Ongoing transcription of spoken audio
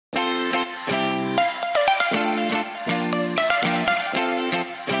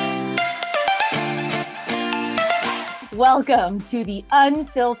Welcome to the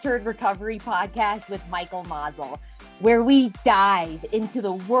Unfiltered Recovery Podcast with Michael Mazel, where we dive into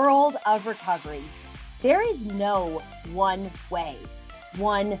the world of recovery. There is no one way,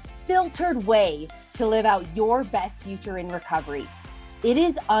 one filtered way to live out your best future in recovery. It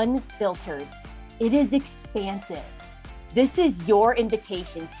is unfiltered. It is expansive. This is your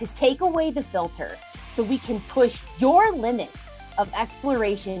invitation to take away the filter so we can push your limits of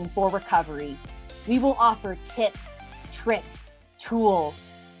exploration for recovery. We will offer tips, tricks, tools,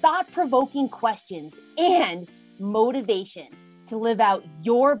 thought-provoking questions, and motivation to live out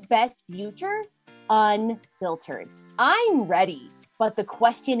your best future unfiltered. I'm ready, but the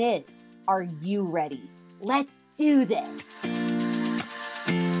question is, are you ready? Let's do this.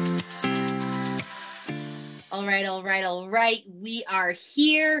 All right. We are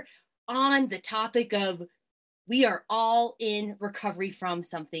here on the topic of we are all in recovery from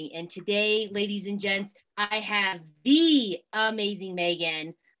something. And today, ladies and gents, I have the amazing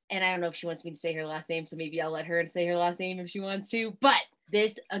Megan. And I don't know if she wants me to say her last name, so maybe I'll let her say her last name if she wants to. But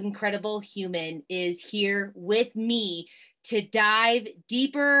this incredible human is here with me to dive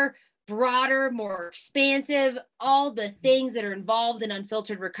deeper, broader, more expansive, all the things that are involved in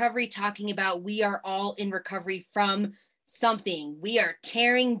unfiltered recovery, talking about we are all in recovery from something. We are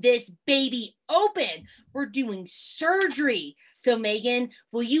tearing this baby open. We're doing surgery. So Megan,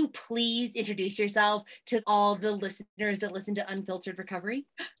 will you please introduce yourself to all the listeners that listen to Unfiltered Recovery?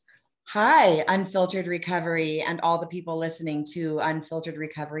 Hi, Unfiltered Recovery and all the people listening to Unfiltered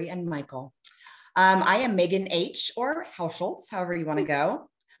Recovery and Michael. I am Megan H. or Hauschulz, however you want to go.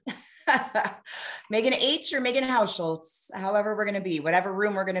 Megan H. or Megan Hauschulz, however we're going to be, whatever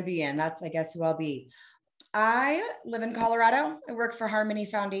room we're going to be in, that's, I guess, who I'll be. I live in Colorado. I work for Harmony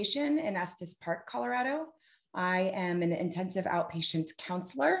Foundation in Estes Park, Colorado. I am an intensive outpatient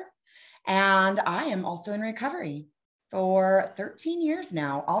counselor, and I am also in recovery for 13 years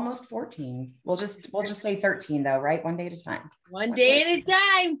now, almost 14. We'll just say 13 though, right? One day at a time. One day at a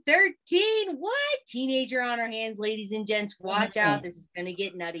time. 13. What? Teenager on our hands, ladies and gents. Watch out. This is going to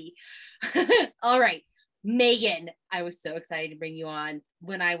get nutty. All right. Megan, I was so excited to bring you on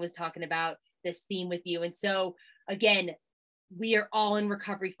when I was talking about this theme with you. And so again, we are all in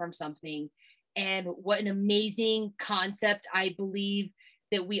recovery from something. And what an amazing concept I believe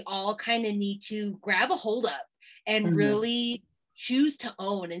that we all kind of need to grab a hold of and really choose to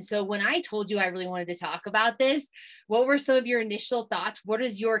own. And so when I told you I really wanted to talk about this, what were some of your initial thoughts? What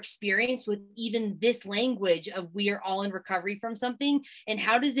is your experience with even this language of we are all in recovery from something? And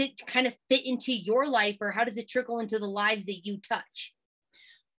how does it kind of fit into your life, or how does it trickle into the lives that you touch?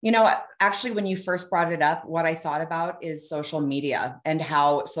 You know, actually, when you first brought it up, what I thought about is social media and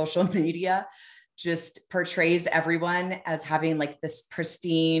how social media just portrays everyone as having like this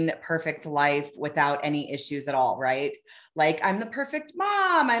pristine, perfect life without any issues at all, right? Like, I'm the perfect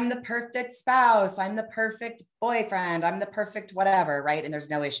mom, I'm the perfect spouse, I'm the perfect boyfriend, I'm the perfect whatever, right? And there's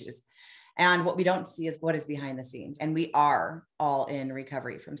no issues. And what we don't see is what is behind the scenes. And we are all in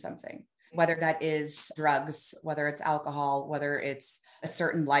recovery from something, whether that is drugs, whether it's alcohol, whether it's a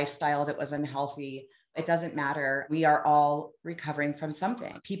certain lifestyle that was unhealthy. It doesn't matter. We are all recovering from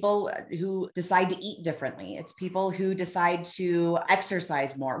something. People who decide to eat differently. It's people who decide to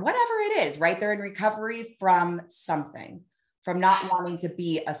exercise more, whatever it is, right? They're in recovery from something, from not wanting to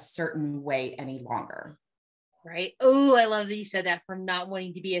be a certain way any longer. Right. Oh, I love that you said that, from not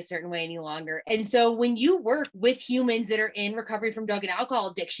wanting to be a certain way any longer. And so when you work with humans that are in recovery from drug and alcohol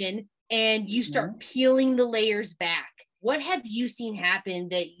addiction and you start peeling the layers back, what have you seen happen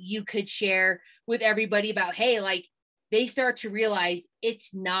that you could share with everybody about, hey, like they start to realize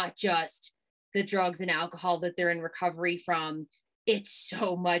it's not just the drugs and alcohol that they're in recovery from. It's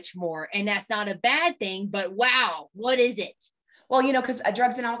so much more. And that's not a bad thing, but wow, what is it? Well, you know, because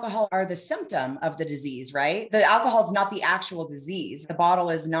drugs and alcohol are the symptom of the disease, right? The alcohol is not the actual disease. The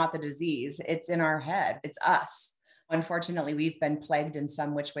bottle is not the disease. It's in our head. It's us. Unfortunately, we've been plagued in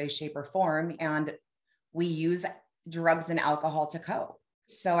some which way, shape, or form, and we use drugs and alcohol to cope.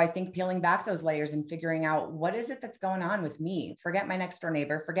 So I think peeling back those layers and figuring out what is it that's going on with me? Forget my next door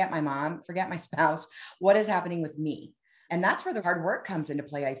neighbor, forget my mom, forget my spouse. What is happening with me? And that's where the hard work comes into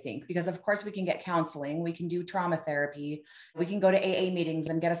play, I think, because of course we can get counseling, we can do trauma therapy, we can go to AA meetings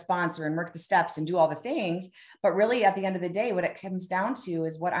and get a sponsor and work the steps and do all the things. But really at the end of the day, what it comes down to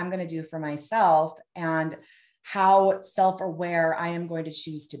is what I'm going to do for myself and how self-aware I am going to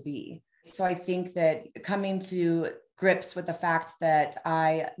choose to be. So I think that coming to grips with the fact that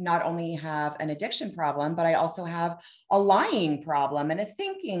I not only have an addiction problem, but I also have a lying problem and a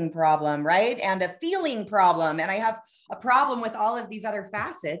thinking problem, right? And a feeling problem. And I have a problem with all of these other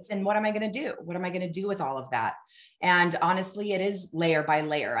facets. And what am I going to do? What am I going to do with all of that? And honestly, it is layer by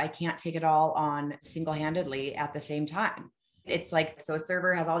layer. I can't take it all on single-handedly at the same time. It's like, so a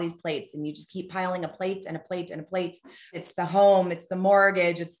server has all these plates and you just keep piling a plate and a plate and a plate. It's the home, it's the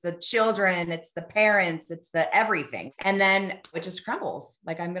mortgage, it's the children, it's the parents, it's the everything. And then it just crumbles.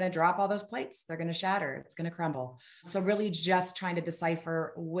 Like, I'm going to drop all those plates. They're going to shatter. It's going to crumble. So really just trying to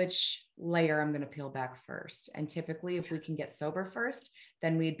decipher which layer I'm going to peel back first. And typically if we can get sober first,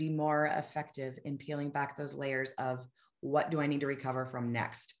 then we'd be more effective in peeling back those layers of what do I need to recover from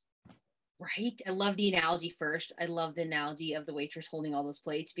next. Right. I love the analogy first. I love the analogy of the waitress holding all those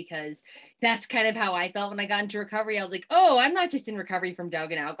plates, because that's kind of how I felt when I got into recovery. I was like, oh, I'm not just in recovery from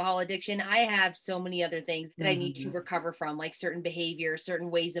drug and alcohol addiction. I have so many other things that I need to recover from, like certain behaviors,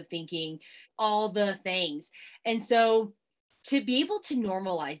 certain ways of thinking, all the things. And so to be able to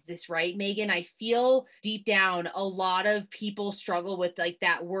normalize this, right, Megan, I feel deep down a lot of people struggle with like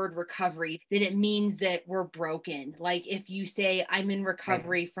that word recovery, that it means that we're broken. Like if you say I'm in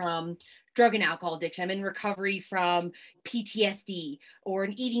recovery from drug and alcohol addiction, I'm in recovery from PTSD or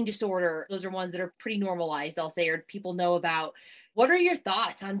an eating disorder. Those are ones that are pretty normalized, I'll say, or people know about. What are your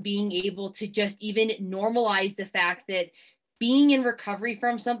thoughts on being able to just even normalize the fact that being in recovery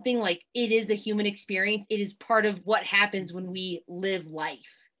from something, like, it is a human experience. It is part of what happens when we live life.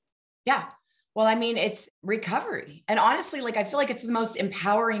 Yeah. Well, I mean, it's recovery. And honestly, like, I feel like it's the most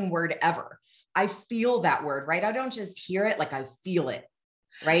empowering word ever. I feel that word, right? I don't just hear it, like I feel it,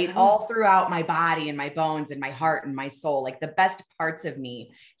 right? All throughout my body and my bones and my heart and my soul. Like the best parts of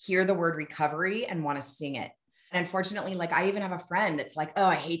me hear the word recovery and want to sing it. And unfortunately, like I even have a friend that's like, oh,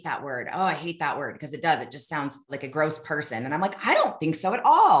 I hate that word. Oh, I hate that word because it does. It just sounds like a gross person. And I'm like, I don't think so at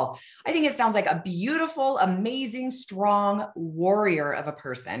all. I think it sounds like a beautiful, amazing, strong warrior of a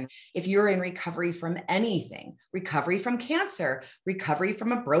person. If you're in recovery from anything, recovery from cancer, recovery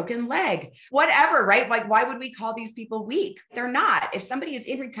from a broken leg, whatever, right? Like, why would we call these people weak? They're not. If somebody is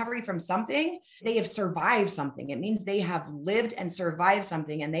in recovery from something, they have survived something. It means they have lived and survived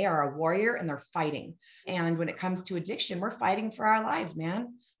something, and they are a warrior and they're fighting. And when it comes to addiction, we're fighting for our lives,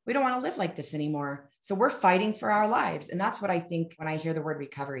 man. We don't want to live like this anymore. So we're fighting for our lives. And that's what I think when I hear the word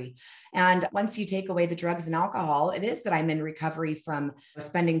recovery. And once you take away the drugs and alcohol, it is that I'm in recovery from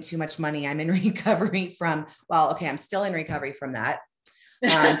spending too much money. I'm in recovery from, well, okay, I'm still in recovery from that.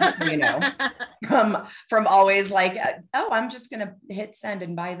 Just so you know, from always like, oh, I'm just going to hit send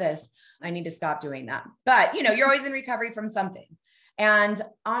and buy this. I need to stop doing that. But, you know, you're always in recovery from something. And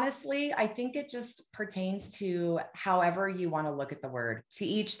honestly, I think it just pertains to however you want to look at the word, to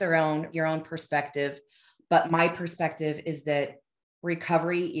each their own, your own perspective. But my perspective is that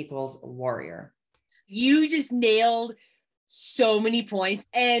recovery equals warrior. You just nailed so many points.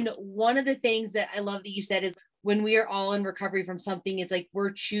 And one of the things that I love that you said is when we are all in recovery from something, it's like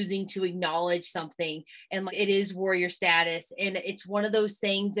we're choosing to acknowledge something, and it is warrior status. And it's one of those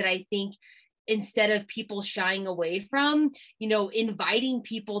things that I think, instead of people shying away from, you know, inviting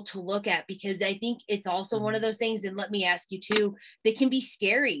people to look at, because I think it's also one of those things, and let me ask you too, that can be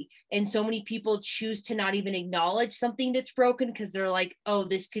scary. And so many people choose to not even acknowledge something that's broken because they're like, oh,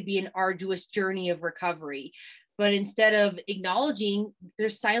 this could be an arduous journey of recovery. But instead of acknowledging,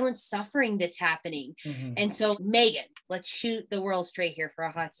 there's silent suffering that's happening. And so, Megan, let's shoot the world straight here for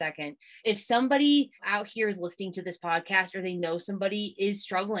a hot second. If somebody out here is listening to this podcast, or they know somebody is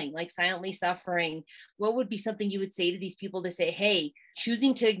struggling, like silently suffering, what would be something you would say to these people to say, hey,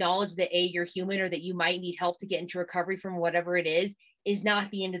 choosing to acknowledge that A, you're human, or that you might need help to get into recovery from whatever it is not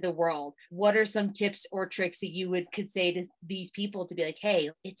the end of the world? What are some tips or tricks that you could say to these people to be like,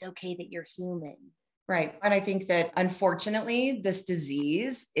 hey, it's okay that you're human? Right. And I think that unfortunately, this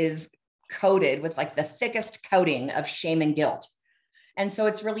disease is coated with like the thickest coating of shame and guilt. And so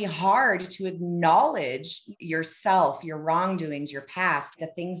it's really hard to acknowledge yourself, your wrongdoings, your past, the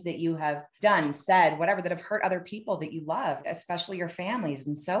things that you have done, said, whatever, that have hurt other people that you love, especially your families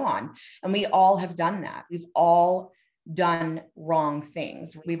and so on. And we all have done that. We've all done wrong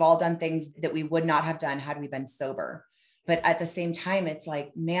things. We've all done things that we would not have done had we been sober. But at the same time, it's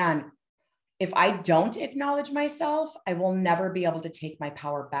like, man, if I don't acknowledge myself, I will never be able to take my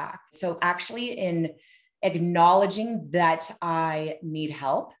power back. So actually, in acknowledging that I need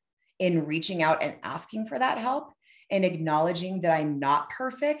help, in reaching out and asking for that help, and acknowledging that I'm not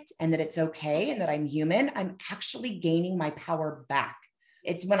perfect and that it's okay and that I'm human, I'm actually gaining my power back.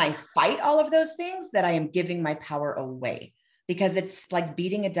 It's when I fight all of those things that I am giving my power away, because it's like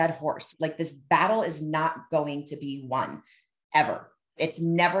beating a dead horse. Like this battle is not going to be won ever. It's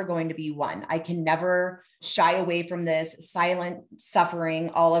never going to be won. I can never shy away from this silent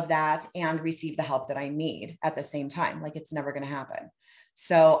suffering, all of that, and receive the help that I need at the same time. Like it's never going to happen.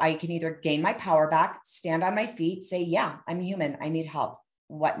 So I can either gain my power back, stand on my feet, say, yeah, I'm human. I need help.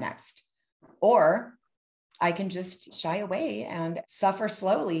 What next? Or I can just shy away and suffer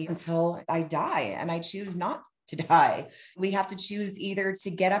slowly until I die. And I choose not to die. We have to choose either to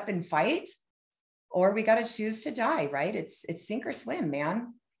get up and fight, or we got to choose to die, right? It's sink or swim,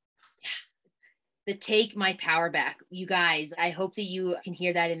 man. The take my power back. You guys, I hope that you can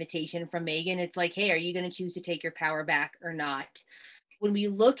hear that invitation from Megan. It's like, hey, are you going to choose to take your power back or not? When we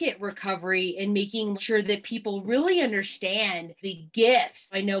look at recovery and making sure that people really understand the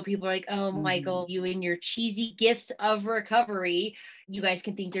gifts, I know people are like, oh, Michael, you and your cheesy gifts of recovery, you guys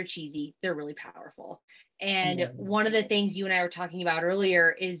can think they're cheesy. They're really powerful. And one of the things you and I were talking about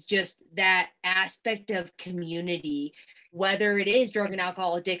earlier is just that aspect of community, whether it is drug and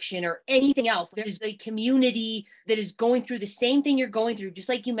alcohol addiction or anything else. There's a community that is going through the same thing you're going through, just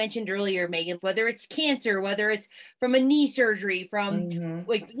like you mentioned earlier, Megan, whether it's cancer, whether it's from a knee surgery, from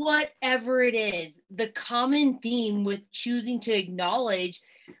like whatever it is, the common theme with choosing to acknowledge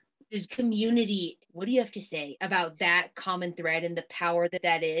is community. What do you have to say about that common thread and the power that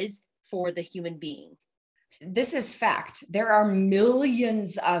that is for the human being? This is fact. There are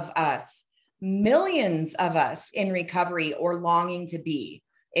millions of us in recovery or longing to be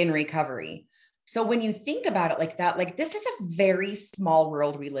in recovery. So when you think about it like that, like this is a very small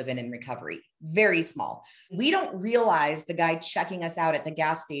world we live in recovery, very small. We don't realize the guy checking us out at the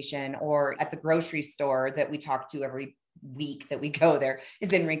gas station or at the grocery store that we talk to every week that we go there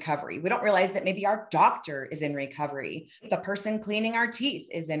is in recovery. We don't realize that maybe our doctor is in recovery. The person cleaning our teeth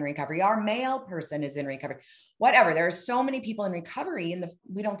is in recovery. Our mail person is in recovery. Whatever. There are so many people in recovery and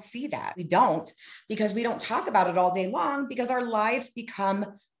we don't see that. We don't, because we don't talk about it all day long, because our lives become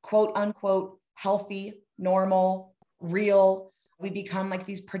quote unquote healthy, normal, real. We become like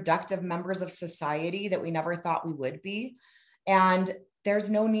these productive members of society that we never thought we would be. And there's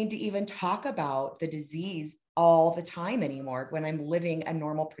no need to even talk about the disease all the time anymore when I'm living a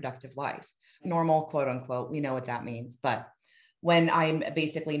normal, productive life. Normal, quote unquote, we know what that means. But when I'm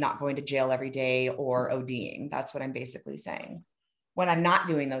basically not going to jail every day or ODing, that's what I'm basically saying. When I'm not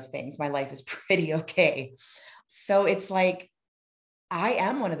doing those things, my life is pretty okay. So it's like, I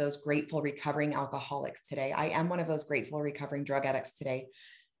am one of those grateful recovering alcoholics today. I am one of those grateful recovering drug addicts today.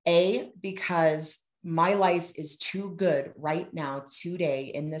 Because my life is too good right now,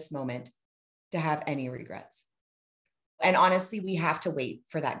 today, in this moment, to have any regrets. And honestly, we have to wait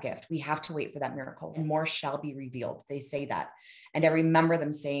for that gift. We have to wait for that miracle, and more shall be revealed. They say that. And I remember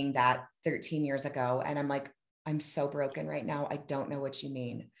them saying that 13 years ago. And I'm like, I'm so broken right now. I don't know what you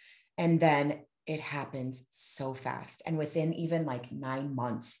mean. And then it happens so fast. And within even like 9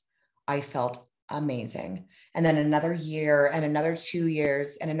 months, I felt amazing. And then another year and another 2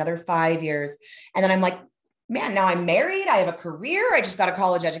 years and another 5 years. And then I'm like, man, now I'm married. I have a career. I just got a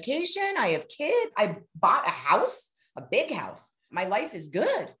college education. I have kids. I bought a house, a big house. My life is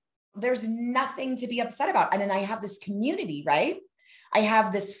good. There's nothing to be upset about. And then I have this community, right? I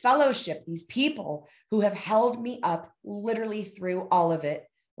have this fellowship, these people who have held me up literally through all of it,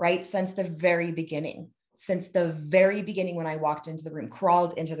 right? Since the very beginning when I walked into the room,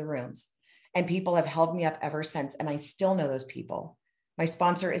 crawled into the rooms, and people have held me up ever since. And I still know those people. My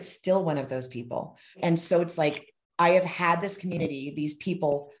sponsor is still one of those people. And so it's like, I have had this community, these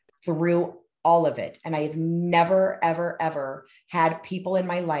people through all of it. And I have never, ever, ever had people in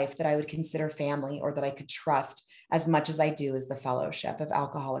my life that I would consider family or that I could trust as much as I do as the fellowship of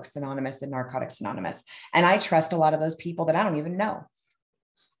Alcoholics Anonymous and Narcotics Anonymous. And I trust a lot of those people that I don't even know.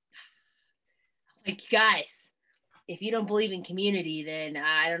 Like, guys, if you don't believe in community, then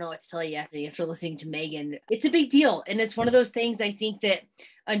I don't know what to tell you after listening to Megan. It's a big deal. And it's one of those things, I think, that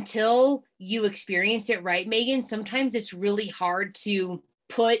until you experience it, right, Megan, sometimes it's really hard to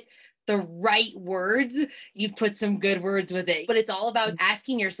put the right words. You put some good words with it, but it's all about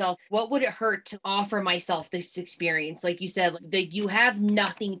asking yourself, what would it hurt to offer myself this experience? Like you said, that you have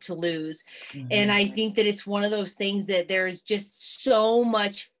nothing to lose. And I think that it's one of those things that there's just so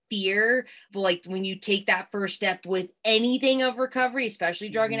much fear, like when you take that first step with anything of recovery, especially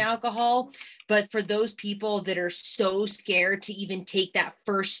drug and alcohol. But for those people that are so scared to even take that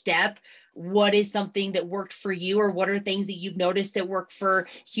first step, what is something that worked for you, or what are things that you've noticed that work for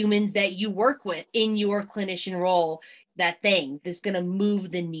humans that you work with in your clinician role, that thing that's going to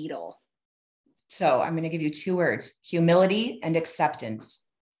move the needle? So I'm going to give you 2 words: humility and acceptance.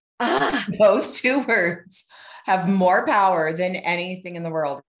 Ah, Those two words have more power than anything in the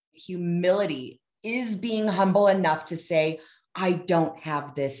world. Humility is being humble enough to say, I don't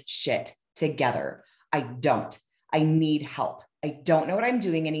have this shit together. I don't. I need help. I don't know what I'm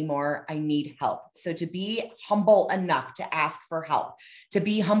doing anymore. I need help. So to be humble enough to ask for help, to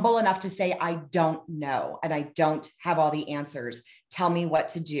be humble enough to say, I don't know, and I don't have all the answers. Tell me what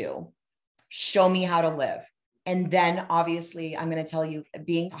to do. Show me how to live. And then obviously I'm going to tell you,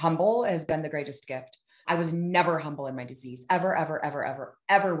 being humble has been the greatest gift. I was never humble in my disease. Ever, ever, ever, ever,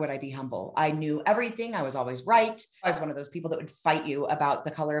 ever would I be humble. I knew everything. I was always right. I was one of those people that would fight you about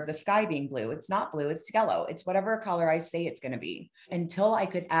the color of the sky being blue. It's not blue, it's yellow. It's whatever color I say it's going to be, until I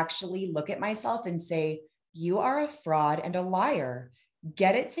could actually look at myself and say, you are a fraud and a liar.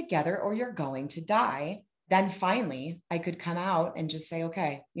 Get it together or you're going to die. Then finally I could come out and just say,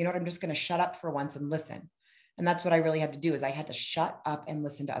 okay, you know what? I'm just going to shut up for once and listen. And that's what I really had to do, is I had to shut up and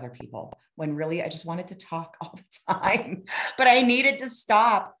listen to other people, when really I just wanted to talk all the time, but I needed to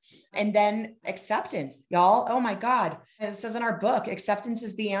stop. And then acceptance, y'all. Oh my God. It says in our book, acceptance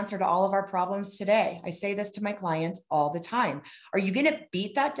is the answer to all of our problems today. I say this to my clients all the time. Are you going to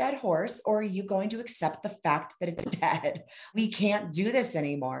beat that dead horse, or are you going to accept the fact that it's dead? We can't do this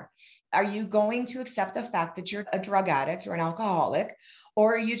anymore. Are you going to accept the fact that you're a drug addict or an alcoholic?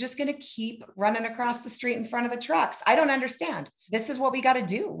 Or are you just going to keep running across the street in front of the trucks? I don't understand. This is what we got to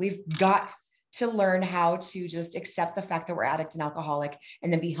do. We've got to learn how to just accept the fact that we're addict and alcoholic,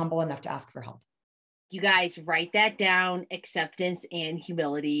 and then be humble enough to ask for help. you guys write that down, acceptance and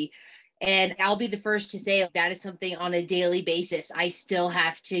humility. And I'll be the first to say that is something on a daily basis I still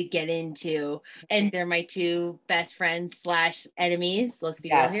have to get into. And they're my two best friends slash enemies. Let's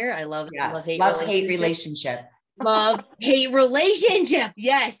be real here. I love hate relationship. Love hate relationship.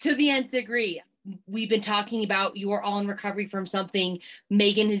 Yes, to the nth degree. We've been talking about you are all in recovery from something.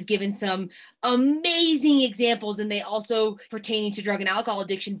 Megan has given some amazing examples, and they also pertaining to drug and alcohol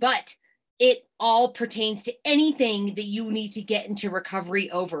addiction, but it all pertains to anything that you need to get into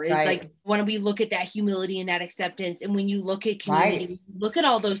recovery over. Is like when we look at that humility and that acceptance, and when you look at community, look at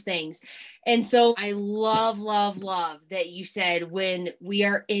all those things. And so I love that you said when we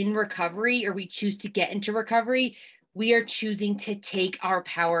are in recovery, or we choose to get into recovery, we are choosing to take our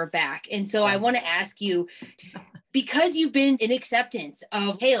power back. And so I want to ask you, because you've been in acceptance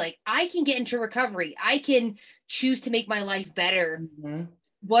of, hey, like I can get into recovery, I can choose to make my life better. Mm-hmm.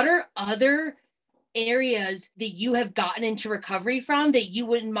 What are other areas that you have gotten into recovery from that you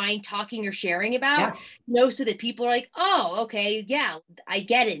wouldn't mind talking or sharing about? So that people are like, oh, okay, yeah, I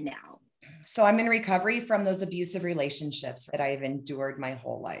get it now. So I'm in recovery from those abusive relationships that I've endured my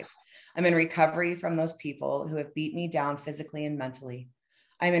whole life. I'm in recovery from those people who have beat me down physically and mentally.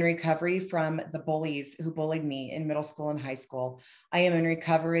 I'm in recovery from the bullies who bullied me in middle school and high school. I am in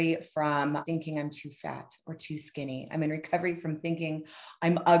recovery from thinking I'm too fat or too skinny. I'm in recovery from thinking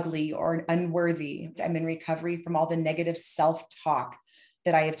I'm ugly or unworthy. I'm in recovery from all the negative self-talk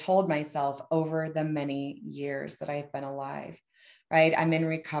that I have told myself over the many years that I have been alive, right? I'm in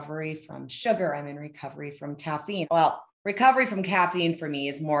recovery from sugar. I'm in recovery from caffeine. Well, recovery from caffeine for me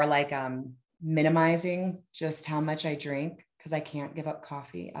is more like minimizing just how much I drink, because I can't give up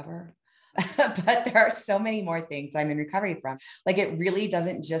coffee ever. But there are so many more things I'm in recovery from. Like, it really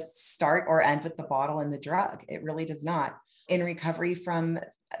doesn't just start or end with the bottle and the drug. It really does not. In recovery from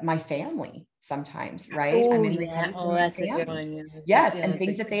my family sometimes, right? I'm in recovery from that's a good one. Yes. And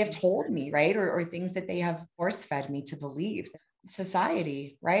things that they have told me, right? Or things that they have force fed me to believe.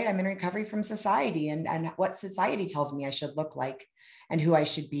 Society, right? I'm in recovery from society and what society tells me I should look like and who I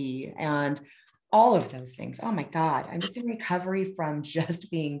should be. And all of those things. Oh my God. I'm just in recovery from just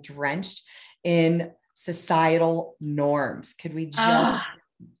being drenched in societal norms. Could we just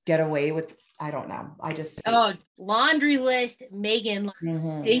get away with, I don't know. Laundry list, Megan.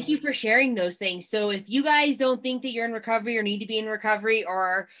 Mm-hmm. Thank you for sharing those things. So if you guys don't think that you're in recovery or need to be in recovery or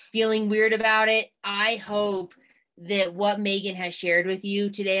are feeling weird about it, I hope that what Megan has shared with you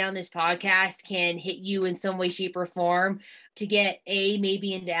today on this podcast can hit you in some way, shape, or form to get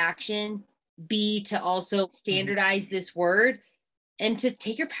maybe into action, B, to also standardize this word, and to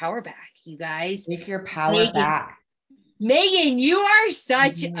take your power back, you guys. Take your power back. Megan, you are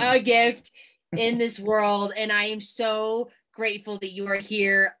such a gift in this world, and I am so grateful that you are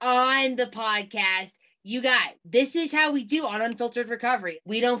here on the podcast. You guys, this is how we do on Unfiltered Recovery.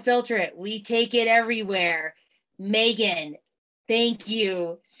 We don't filter it. We take it everywhere. Megan, thank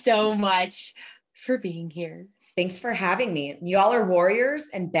you so much for being here. Thanks for having me. You all are warriors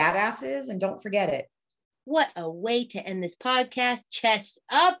and badasses, and don't forget it. What a way to end this podcast. Chest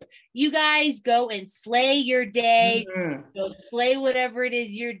up. You guys go and slay your day. Go slay whatever it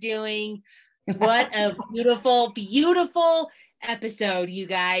is you're doing. What a beautiful, beautiful episode, you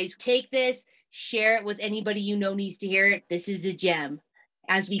guys. Take this, share it with anybody you know needs to hear it. This is a gem.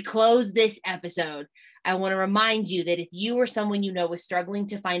 As we close this episode, I want to remind you that if you or someone you know is struggling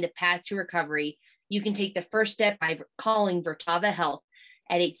to find a path to recovery, you can take the first step by calling Vertava Health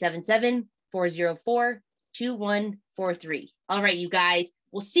at 877-404-2143. All right, you guys,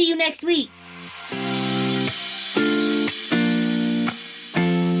 we'll see you next week.